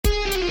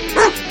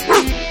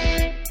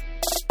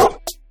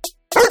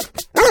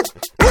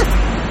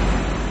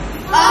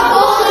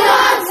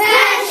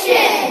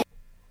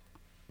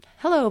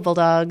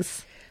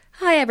Bulldogs.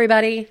 Hi,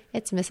 everybody.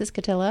 It's Mrs.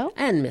 Cotillo.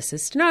 And Mrs.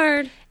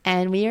 Stannard.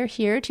 And we are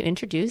here to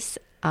introduce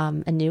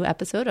a new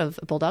episode of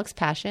Bulldog's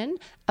Passion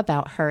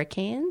about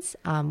hurricanes.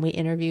 We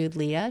interviewed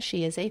Leah.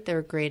 She is a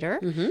third grader.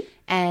 Mm-hmm.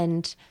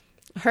 And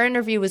her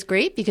interview was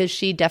great because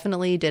she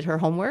definitely did her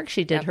homework.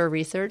 She did her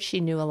research. She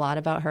knew a lot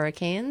about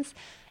hurricanes.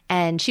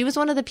 And she was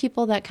one of the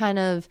people that kind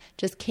of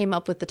just came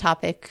up with the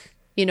topic,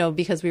 you know,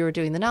 because we were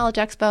doing the Knowledge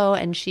Expo,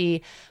 and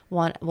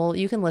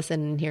you can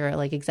listen and hear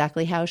like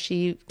exactly how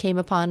she came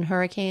upon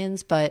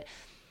hurricanes, but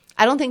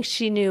I don't think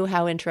she knew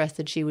how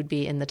interested she would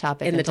be in the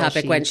topic.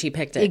 When she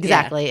picked it.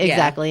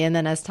 Exactly. And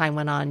then as time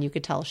went on, you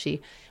could tell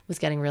she was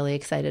getting really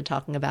excited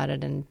talking about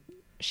it, and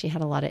she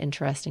had a lot of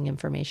interesting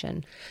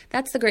information.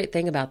 That's the great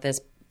thing about this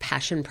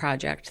passion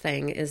project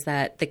thing, is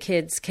that the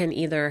kids can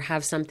either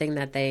have something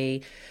that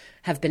they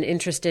have been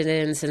interested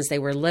in since they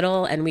were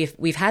little, and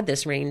we've had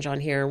this range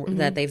on here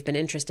that they've been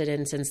interested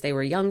in since they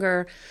were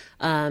younger,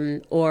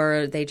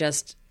 or they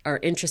just are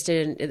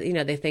interested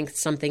in, they think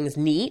something's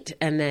neat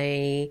and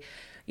they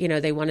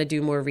want to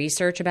do more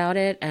research about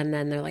it, and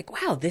then they're like,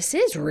 wow, this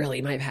is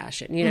really my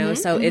passion,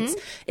 so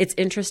it's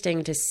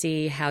interesting to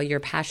see how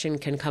your passion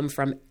can come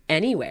from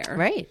anywhere.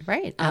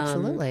 Right.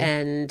 Absolutely.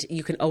 And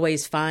you can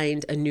always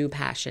find a new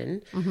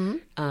passion.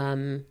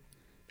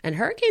 And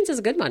hurricanes is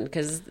a good one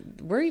because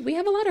we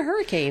have a lot of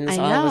hurricanes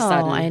all of a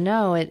sudden. I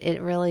know.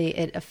 It really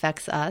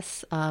affects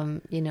us.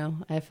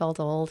 I felt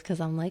old because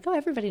I'm like, oh,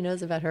 everybody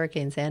knows about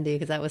Hurricane Sandy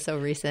because that was so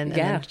recent.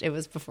 Yeah. And it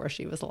was before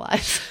she was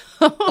alive.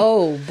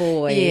 Oh,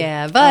 boy.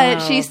 Yeah. But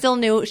she still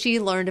knew. She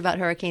learned about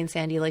Hurricane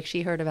Sandy. Like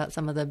she heard about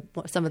some of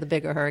the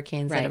bigger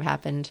hurricanes that have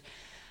happened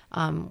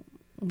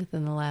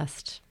within the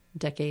last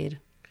decade,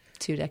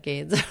 2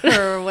 decades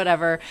or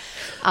whatever.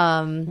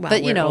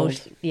 But,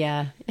 old.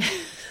 Yeah.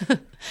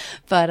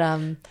 But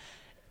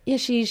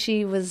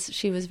she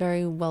was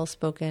very well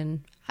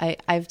spoken.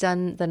 I've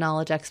done the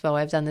Knowledge Expo.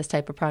 I've done this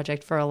type of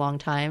project for a long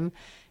time,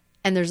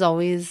 and there's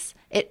always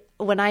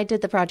when I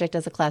did the project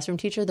as a classroom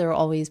teacher, there were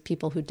always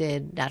people who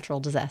did natural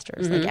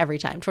disasters, like every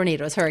time,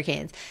 tornadoes,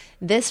 hurricanes.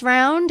 This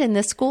round in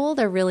this school,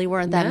 there really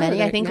weren't that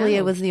many. I think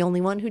Leah was the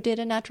only one who did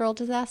a natural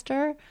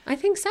disaster. I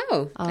think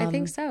so.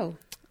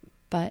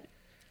 But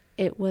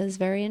it was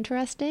very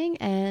interesting,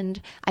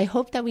 and I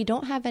hope that we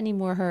don't have any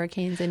more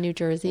hurricanes in New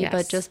Jersey,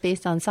 but just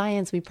based on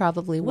science, we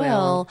probably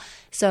will.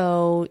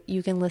 So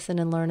you can listen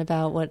and learn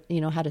about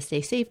how to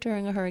stay safe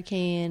during a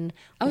hurricane.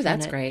 Oh,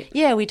 that's great.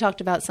 Yeah, we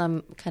talked about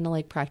some kind of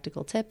like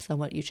practical tips on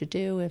what you should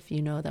do if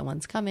you know that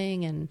one's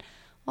coming, and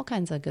all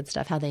kinds of good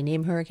stuff, how they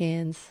name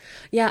hurricanes.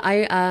 Yeah,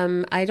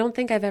 I don't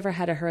think I've ever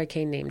had a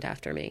hurricane named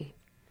after me.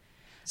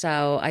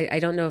 So I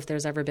don't know if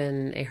there's ever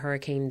been a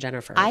Hurricane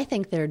Jennifer. I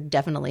think there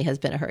definitely has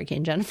been a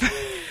Hurricane Jennifer.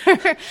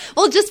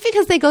 Well, just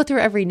because they go through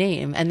every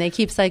name and they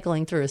keep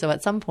cycling through. So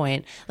at some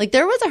point, like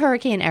there was a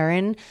Hurricane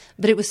Erin,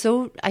 but it was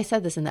I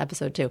said this in the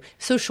episode too,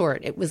 so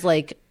short. It was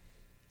like,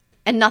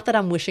 and not that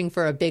I'm wishing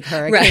for a big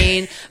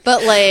hurricane,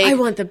 but like I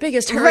want the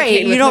biggest hurricane.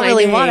 Right, you don't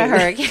really want a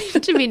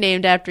hurricane to be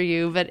named after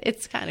you, but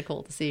it's kind of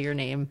cool to see your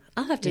name.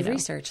 I'll have to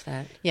research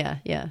that. Yeah.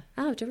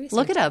 I'll have to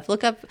research.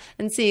 Look up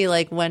and see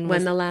like when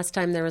the last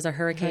time there was a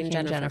Hurricane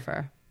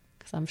Jennifer.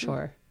 Because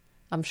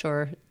I'm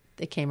sure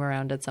it came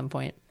around at some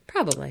point.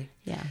 Probably.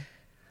 Yeah.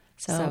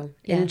 So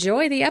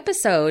enjoy the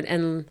episode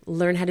and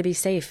learn how to be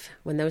safe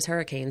when those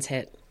hurricanes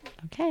hit.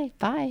 Okay.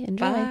 Bye.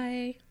 Enjoy.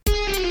 Bye.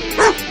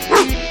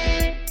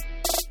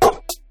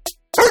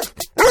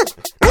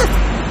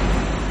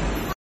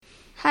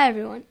 Hi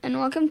everyone, and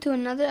welcome to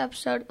another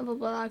episode of A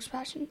Bulldog's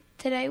Passion.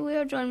 Today we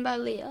are joined by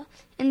Leah.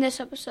 In this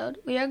episode,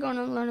 we are going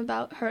to learn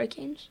about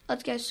hurricanes.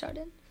 Let's get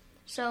started.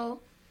 So,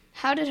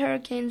 how did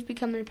hurricanes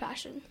become your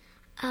passion?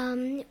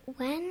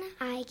 When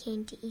I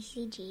came to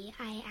ECG,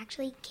 I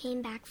actually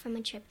came back from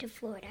a trip to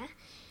Florida,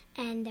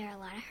 and there are a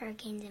lot of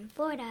hurricanes in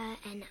Florida,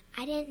 and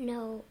I didn't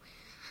know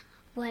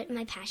what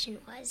my passion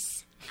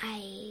was.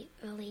 I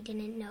really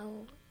didn't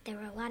know there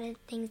were a lot of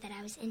things that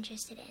I was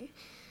interested in.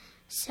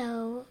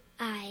 So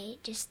I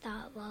just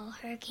thought, well,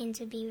 hurricanes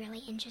would be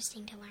really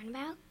interesting to learn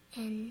about,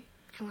 and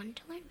I wanted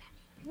to learn about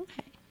it.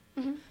 Okay.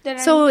 Mm-hmm.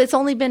 So it's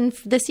only been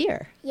this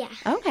year? Yeah.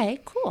 Okay,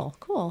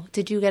 cool.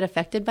 Did you get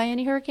affected by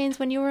any hurricanes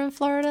when you were in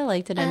Florida?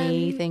 Like, did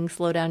anything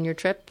slow down your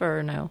trip,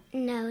 or no?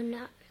 No,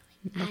 not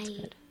really. That's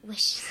good.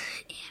 Wish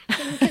it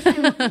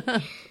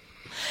happened.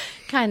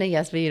 Kind of,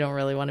 yes, but you don't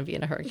really want to be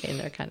in a hurricane.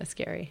 They're kind of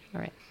scary.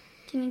 All right.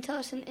 Can you tell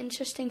us an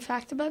interesting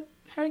fact about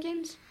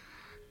hurricanes?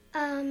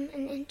 An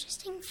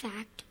interesting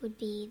fact would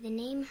be the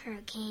name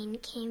hurricane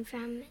came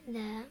from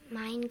the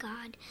Mayan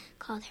god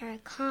called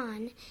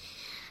Huracan,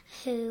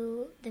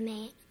 who the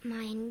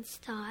Mayans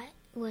thought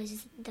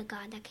was the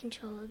god that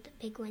controlled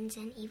big winds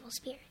and evil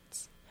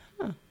spirits.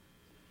 Huh.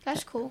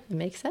 That's cool. It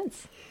makes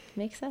sense.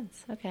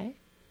 Okay.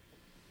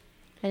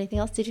 Anything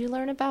else? Did you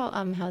learn about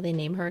how they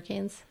name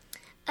hurricanes?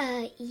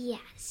 Yeah.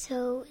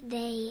 So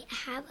they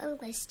have a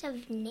list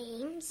of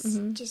names,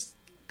 just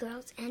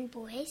girls and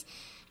boys,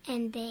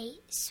 and they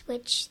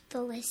switch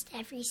the list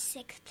every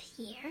 6th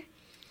year,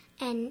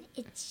 and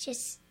it's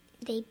just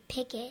they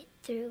pick it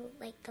through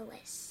like the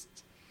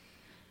list.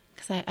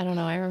 because I don't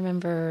know. I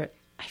remember,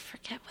 I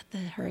forget what the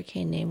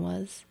hurricane name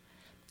was.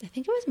 I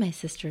think it was my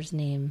sister's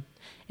name.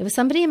 It was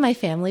somebody in my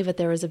family, but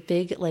there was a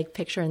big like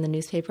picture in the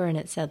newspaper and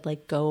it said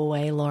like, "Go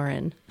away,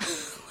 Lauren."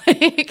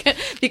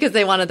 Because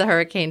they wanted the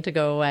hurricane to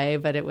go away,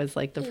 but it was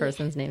like the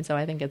person's name. So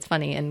I think it's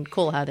funny and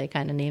cool how they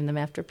kind of name them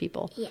after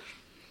people. Yeah.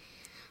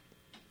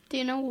 Do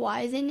you know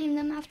why they name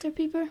them after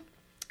people?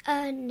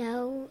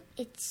 No,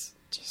 it's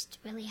just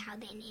really how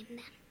they name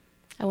them.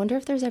 I wonder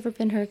if there's ever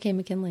been Hurricane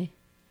McKinley.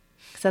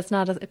 Because that's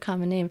not a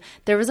common name.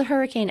 There was a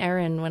Hurricane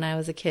Erin when I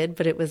was a kid,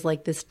 but it was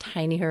like this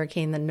tiny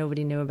hurricane that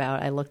nobody knew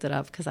about. I looked it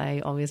up because I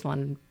always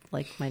wanted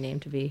like my name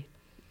to be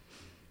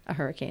a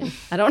hurricane.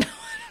 I don't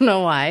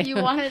know why. You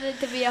wanted it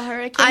to be a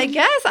hurricane? I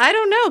guess. I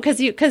don't know. Because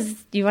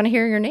you want to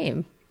hear your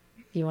name.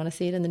 You want to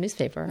see it in the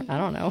newspaper. I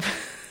don't know.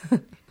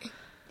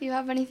 Do you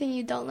have anything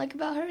you don't like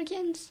about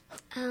hurricanes?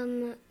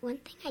 One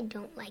thing I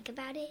don't like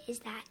about it is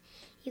that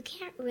you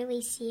can't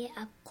really see it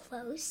up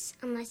close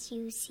unless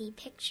you see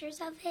pictures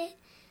of it.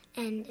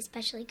 And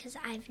especially because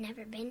I've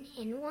never been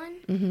in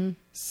one. Mm-hmm.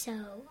 So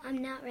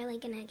I'm not really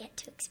going to get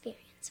to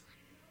experience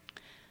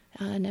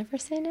one. Never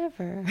say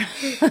never.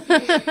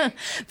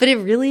 But it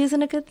really isn't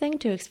a good thing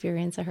to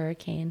experience a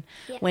hurricane.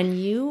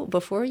 Yeah.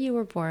 Before you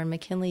were born,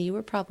 McKinley, you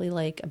were probably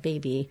like a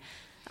baby.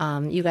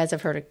 You guys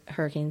have heard of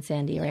Hurricane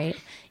Sandy, right?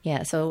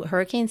 Yeah. So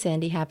Hurricane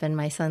Sandy happened.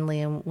 My son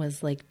Liam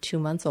was like 2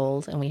 months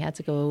old, and we had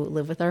to go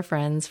live with our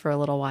friends for a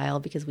little while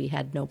because we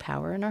had no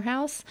power in our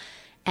house.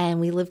 And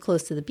we lived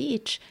close to the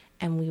beach.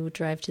 And we would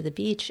drive to the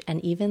beach,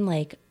 and even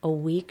like a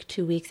week,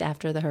 2 weeks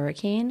after the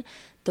hurricane,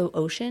 the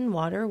ocean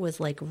water was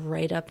like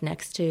right up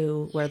next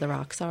to where the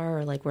rocks are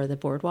or like where the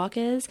boardwalk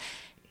is.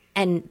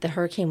 And the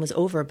hurricane was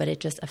over, but it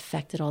just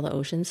affected all the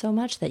ocean so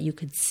much that you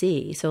could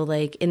see. So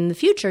like in the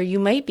future, you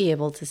might be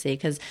able to see,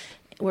 because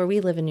where we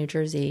live in New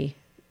Jersey,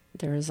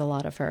 there's a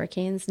lot of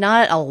hurricanes.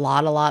 Not a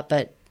lot,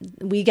 but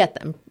we get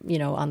them,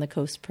 on the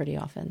coast pretty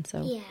often.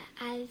 So yeah,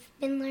 I've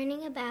been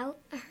learning about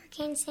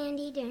Hurricane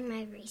Sandy during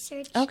my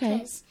research. Okay.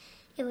 Because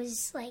it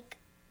was like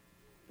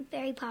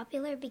very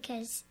popular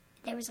because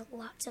there was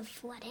lots of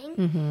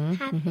flooding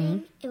happening.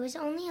 Mm-hmm. It was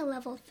only a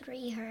level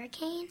 3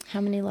 hurricane.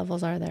 How many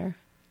levels are there?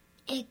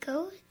 It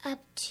goes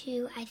up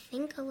to, I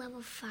think, a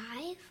level 5.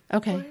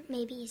 Okay. Or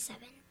maybe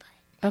 7.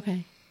 But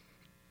okay.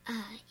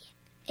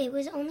 It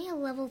was only a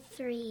level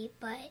 3,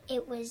 but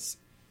it was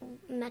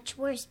much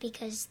worse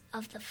because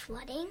of the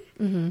flooding.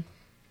 Mm-hmm.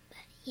 But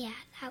yeah,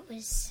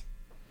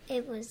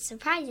 it was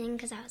surprising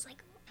because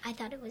I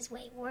thought it was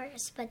way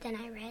worse, but then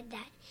I read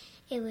that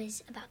it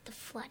was about the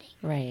flooding.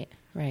 Right.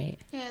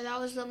 Yeah, that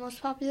was the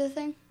most popular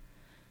thing?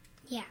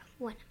 Yeah,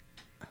 one.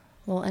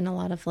 Well, and a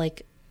lot of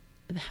like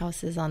the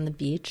houses on the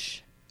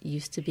beach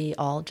used to be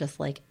all just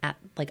like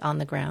on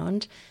the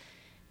ground.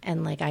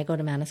 And like I used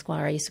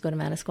to go to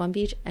Manasquan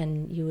Beach,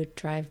 and you would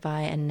drive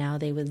by, and now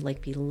they would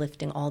like be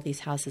lifting all these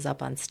houses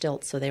up on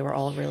stilts, so they were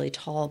all really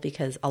tall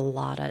because a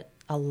lot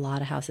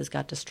of houses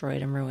got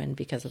destroyed and ruined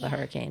because of the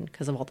hurricane,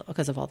 because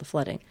of all the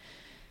flooding.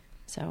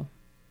 So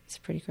it's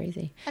pretty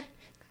crazy.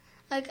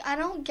 Like I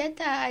don't get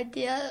that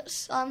idea.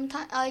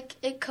 Sometimes like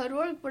it could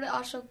work, but it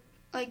also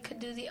like could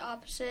do the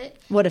opposite.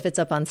 What if it's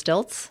up on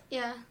stilts?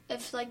 Yeah,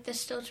 if like the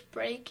stilts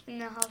break and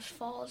the house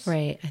falls.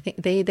 Right. I think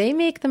they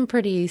make them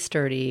pretty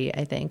sturdy.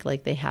 I think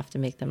like they have to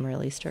make them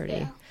really sturdy.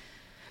 Yeah.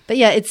 But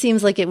yeah, it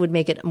seems like it would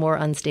make it more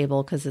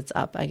unstable because it's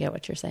up. I get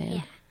what you're saying.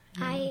 Yeah.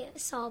 I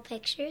saw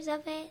pictures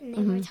of it, and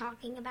they were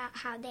talking about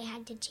how they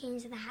had to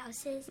change the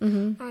houses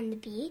on the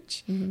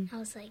beach. I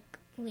was like,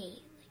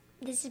 wait.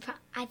 This is.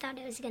 I thought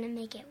it was going to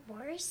make it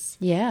worse.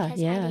 Yeah,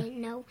 because I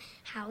didn't know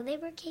how they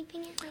were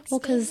keeping it well,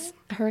 because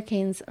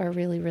hurricanes are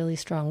really, really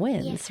strong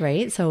winds,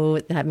 right? So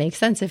that makes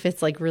sense. If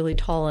it's like really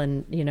tall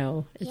and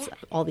it's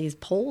all these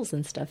poles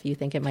and stuff, you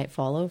think it might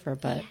fall over,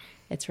 but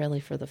it's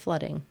really for the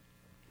flooding.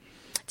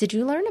 Did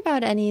you learn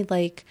about any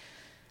like?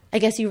 I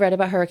guess you read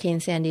about Hurricane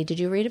Sandy. Did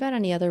you read about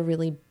any other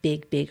really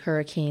big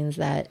hurricanes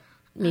that?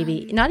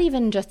 Maybe not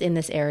even just in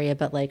this area,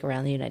 but like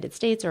around the United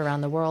States or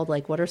around the world.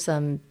 Like, what are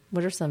some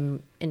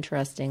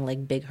interesting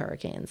like big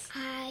hurricanes?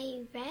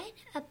 I read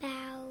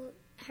about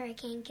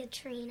Hurricane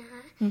Katrina.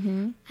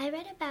 Mm-hmm. I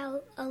read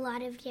about a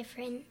lot of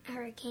different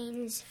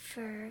hurricanes.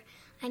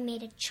 I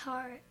made a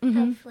chart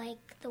of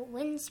like the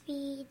wind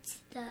speeds,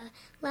 the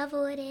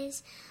level it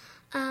is.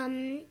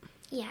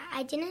 Yeah,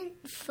 I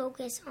didn't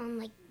focus on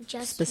like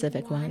just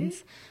specific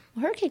ones.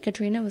 Well, Hurricane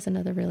Katrina was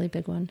another really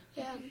big one.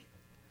 Yeah.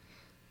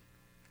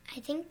 I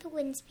think the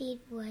wind speed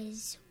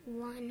was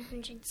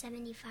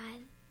 175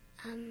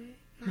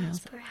 miles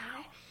per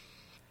hour.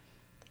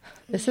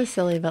 This is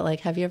silly, but like,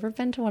 have you ever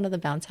been to one of the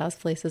bounce house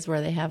places where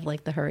they have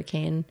like the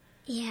hurricane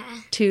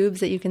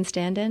tubes that you can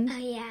stand in? Oh,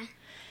 yeah.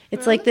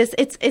 It's like this.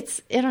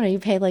 It's I don't know. You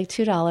pay like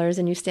 $2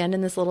 and you stand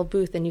in this little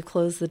booth and you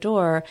close the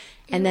door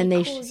and then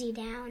they pulls you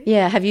down.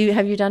 Yeah. Have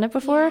you done it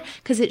before?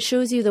 Because it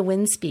shows you the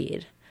wind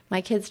speed.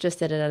 My kids just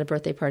did it at a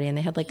birthday party, and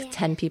they had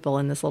 10 people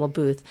in this little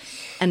booth.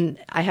 And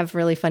I have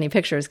really funny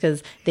pictures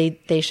because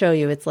they show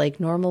you it's like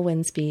normal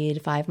wind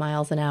speed, 5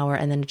 miles an hour,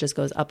 and then it just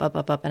goes up, up,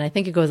 up, up. And I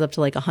think it goes up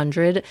to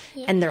 100,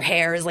 and their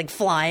hair is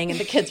flying, and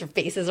the kids'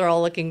 faces are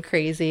all looking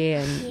crazy.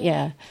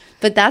 And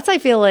but that's, I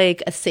feel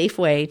like, a safe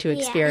way to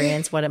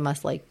experience what it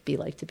must be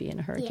like to be in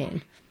a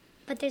hurricane.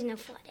 But there's no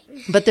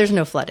flooding. But there's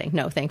no flooding.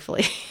 No,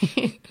 thankfully.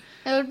 It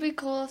would be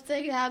cool if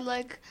they had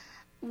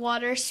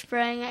water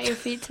spraying at your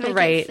feet to make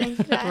it think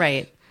that.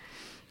 Right.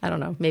 I don't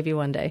know. Maybe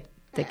one day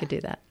they could do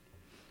that.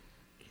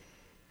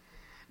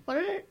 What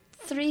are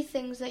 3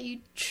 things that you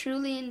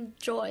truly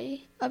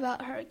enjoy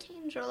about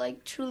hurricanes or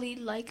truly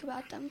like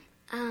about them?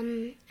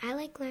 I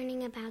like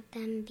learning about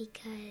them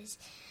because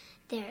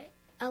there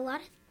are a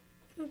lot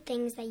of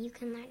things that you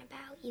can learn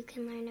about. You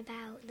can learn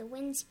about the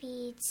wind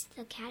speeds,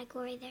 the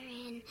category they're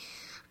in,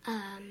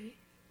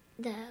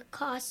 the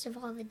cost of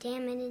all the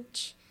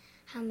damage,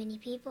 how many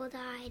people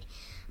died,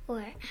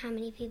 or how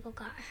many people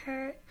got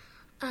hurt.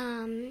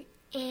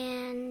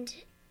 And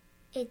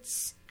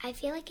I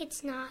feel like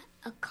it's not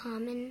a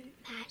common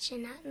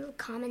passion, not a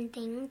common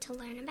thing to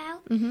learn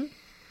about.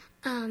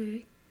 Mm-hmm.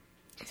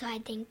 So I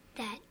think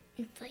that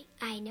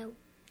I know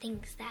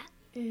things that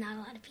not a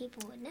lot of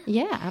people would know.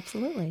 Yeah,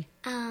 absolutely.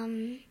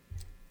 And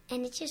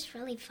it's just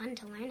really fun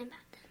to learn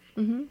about them.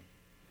 Mm-hmm.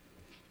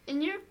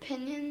 In your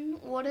opinion,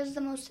 what is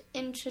the most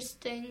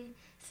interesting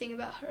thing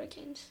about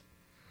hurricanes?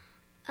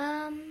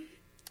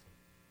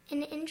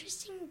 An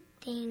interesting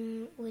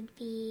thing would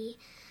be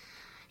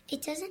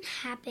it doesn't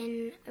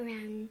happen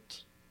around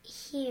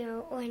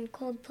here or in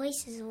cold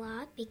places a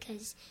lot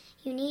because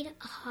you need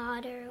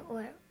hotter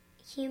or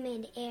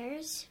humid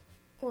airs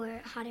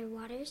or hotter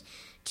waters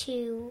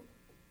to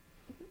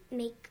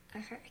make a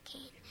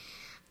hurricane.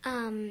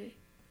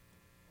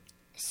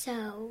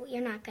 So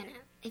you're not gonna,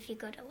 if you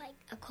go to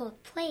a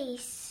cold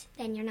place,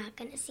 then you're not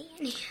gonna see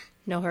any.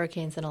 No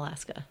hurricanes in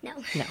Alaska? No.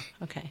 No.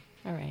 Okay.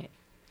 All right.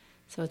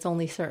 So it's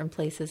only certain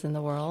places in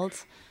the world.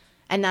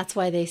 And that's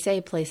why they say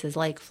places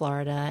like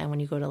Florida, and when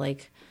you go to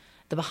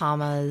the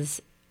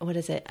Bahamas, what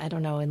is it? I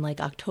don't know, in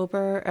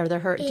October, are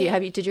there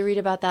did you read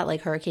about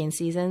that, hurricane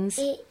seasons?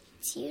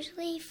 It's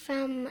usually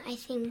from, I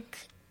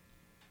think,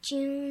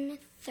 June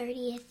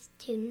 30th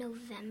to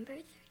November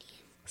 30th.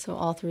 So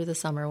all through the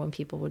summer when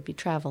people would be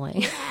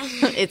traveling,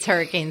 it's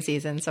hurricane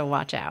season, so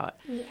watch out.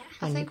 Yeah.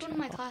 I think one of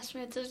my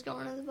classmates is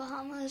going to the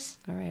Bahamas.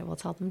 All right, we'll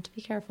tell them to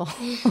be careful.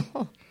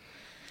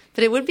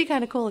 But it would be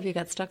kind of cool if you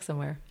got stuck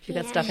somewhere. If you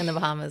got stuck in the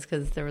Bahamas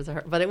because there was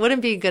but it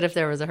wouldn't be good if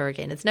there was a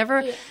hurricane. It's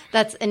never,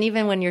 and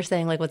even when you're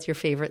saying what's your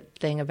favorite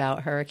thing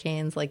about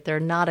hurricanes, they're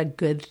not a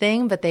good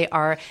thing, but they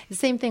are the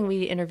same thing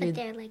we interviewed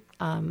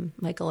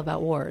Michael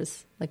about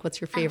wars.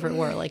 What's your favorite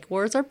war?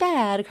 Wars are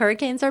bad,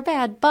 hurricanes are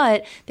bad,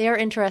 but they are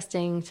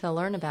interesting to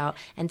learn about.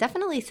 And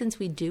definitely since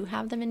we do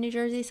have them in New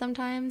Jersey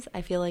sometimes,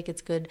 I feel like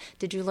it's good.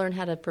 Did you learn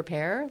how to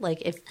prepare?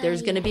 If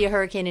there's going to be a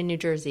hurricane in New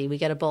Jersey, we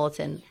get a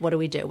bulletin. What do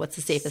we do? What's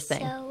the safest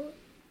thing? So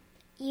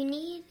you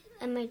need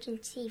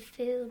emergency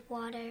food,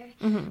 water,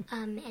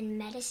 and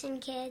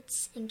medicine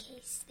kits in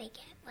case they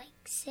get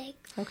sick.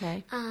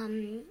 Okay.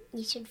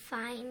 You should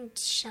find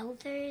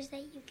shelters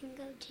that you can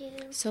go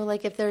to. So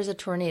if there's a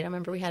tornado,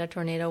 remember we had a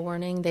tornado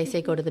warning, they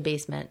say go to the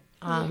basement.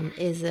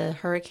 Is a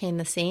hurricane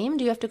the same?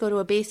 Do you have to go to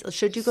a base?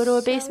 Should you go to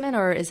a basement,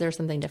 or is there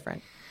something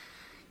different?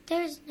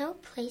 There's no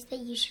place that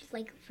you should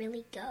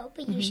really go,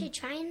 but you should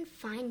try and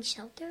find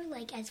shelter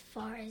as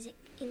far as you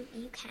can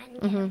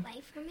get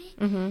away from it.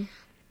 Mm-hmm.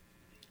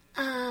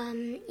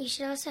 You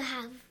should also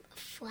have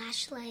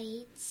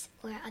flashlights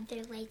or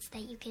other lights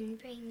that you can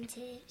bring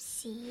to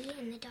see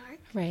in the dark.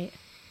 Right.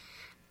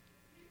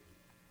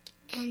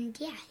 And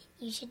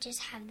you should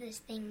just have those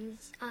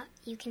things.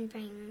 You can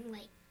bring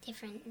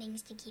different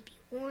things to keep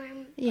you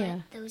warm. Yeah.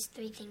 But those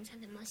 3 things are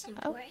the most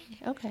important.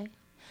 Okay.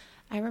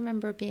 I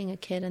remember being a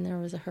kid and there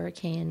was a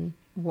hurricane.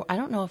 I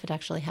don't know if it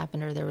actually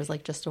happened or there was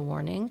just a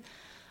warning.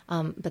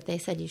 But they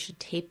said you should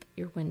tape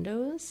your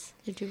windows.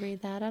 Did you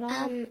read that at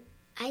all?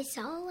 I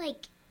saw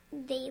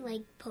they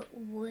put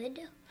wood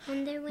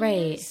on their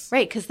windows.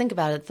 Right. Because think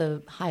about it,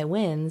 the high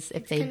winds,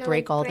 if they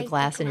break all the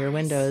glass in your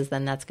windows,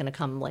 then that's going to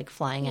come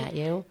flying at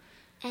you.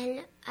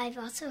 And I've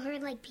also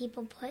heard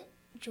people put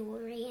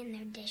jewelry in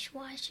their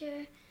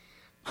dishwasher.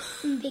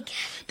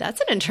 That's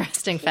an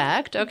interesting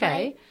fact.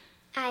 Okay.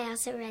 But I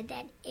also read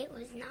that it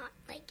was not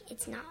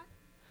it's not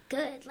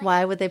good.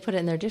 Why would they put it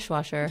in their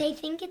dishwasher? They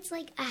think it's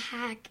a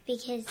hack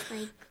because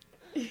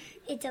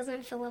it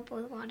doesn't fill up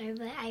with water,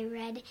 but I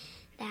read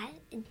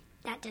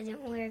that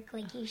doesn't work.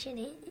 You should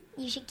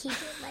keep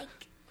it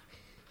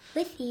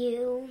with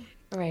you.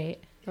 Right.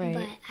 But I don't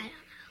know.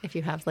 If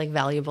you have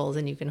valuables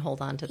and you can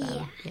hold on to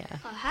them. Yeah.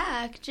 A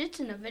hack just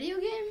in a video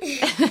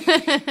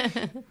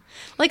game?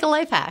 A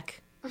life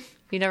hack.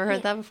 You never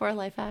heard that before,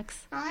 life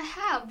hacks? I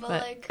have,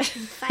 but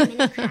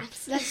 5-minute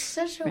crafts. That's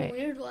such a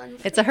weird one.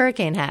 It's a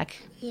hurricane hack.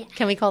 Yeah.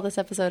 Can we call this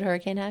episode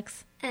Hurricane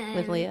Hacks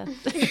with Leah?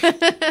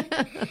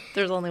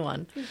 There's only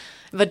one.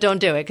 But don't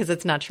do it because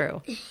it's not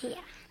true. Yeah.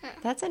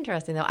 That's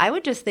interesting, though. I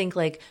would just think,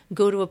 like,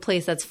 go to a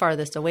place that's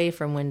farthest away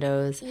from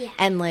windows. Yeah.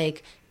 And,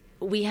 like,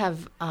 we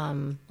have,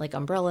 like,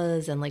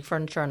 umbrellas and, like,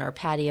 furniture on our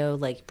patio.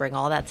 Like, bring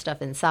all that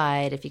stuff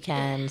inside if you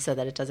can so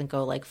that it doesn't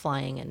go, like,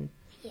 flying and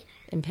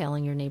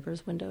impaling your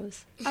neighbor's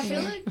windows. I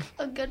feel like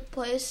a good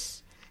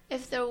place,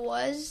 if there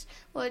was,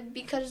 would,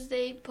 because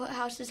they put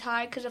houses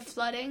high because of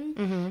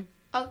flooding,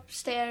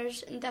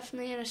 upstairs and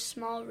definitely in a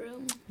small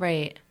room.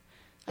 Right.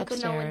 Like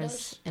with no windows.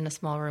 Upstairs in a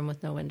small room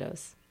with no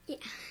windows. Yeah.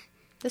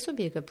 This would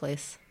be a good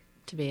place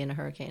to be in a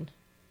hurricane.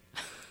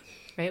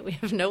 Right? We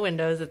have no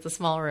windows. It's a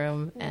small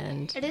room.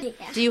 And It is.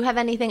 do you have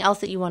anything else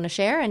that you want to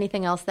share?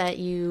 Anything else that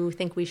you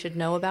think we should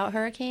know about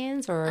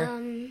hurricanes?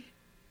 Or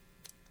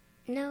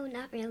No,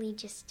 not really.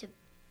 Just to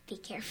be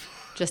careful.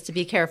 just to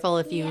be careful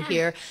if you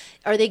hear.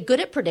 Are they good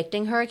at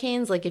predicting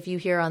hurricanes? Like if you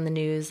hear on the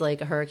news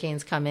like a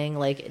hurricane's coming,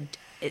 like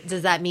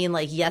does that mean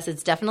like yes,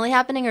 it's definitely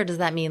happening, or does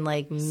that mean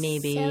like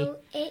maybe?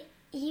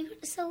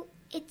 So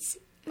it's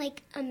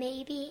like a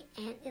maybe,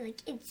 and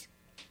like it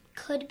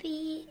could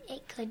be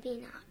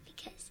not,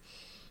 because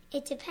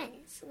it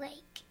depends.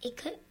 Like it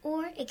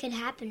could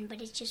happen,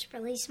 but it's just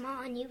really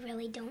small, and you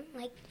really don't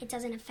like. It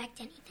doesn't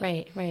affect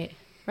anything.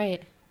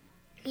 Right.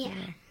 Yeah.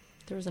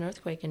 There was an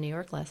earthquake in New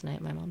York last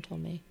night. My mom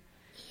told me.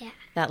 Yeah.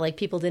 That like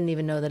people didn't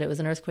even know that it was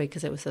an earthquake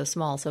because it was so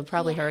small. So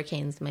probably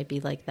hurricanes might be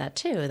like that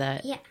too.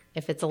 That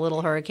if it's a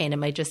little hurricane, it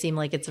might just seem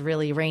like it's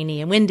really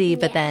rainy and windy,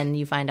 but then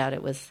you find out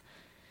it was.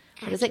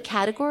 What is it,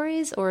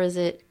 categories or is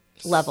it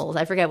levels?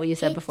 I forget what you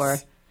said before.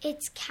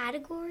 It's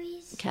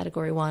categories.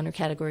 Category 1 or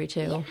category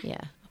 2. Yeah.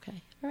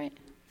 Okay. All right.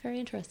 Very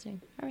interesting.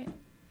 All right.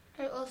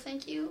 All right, well,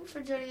 thank you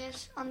for joining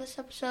us on this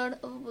episode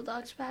of A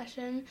Bulldog's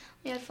Passion.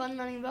 We had fun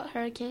learning about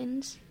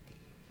hurricanes.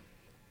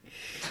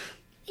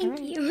 Thank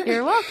you.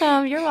 You're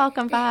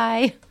welcome.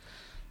 Bye.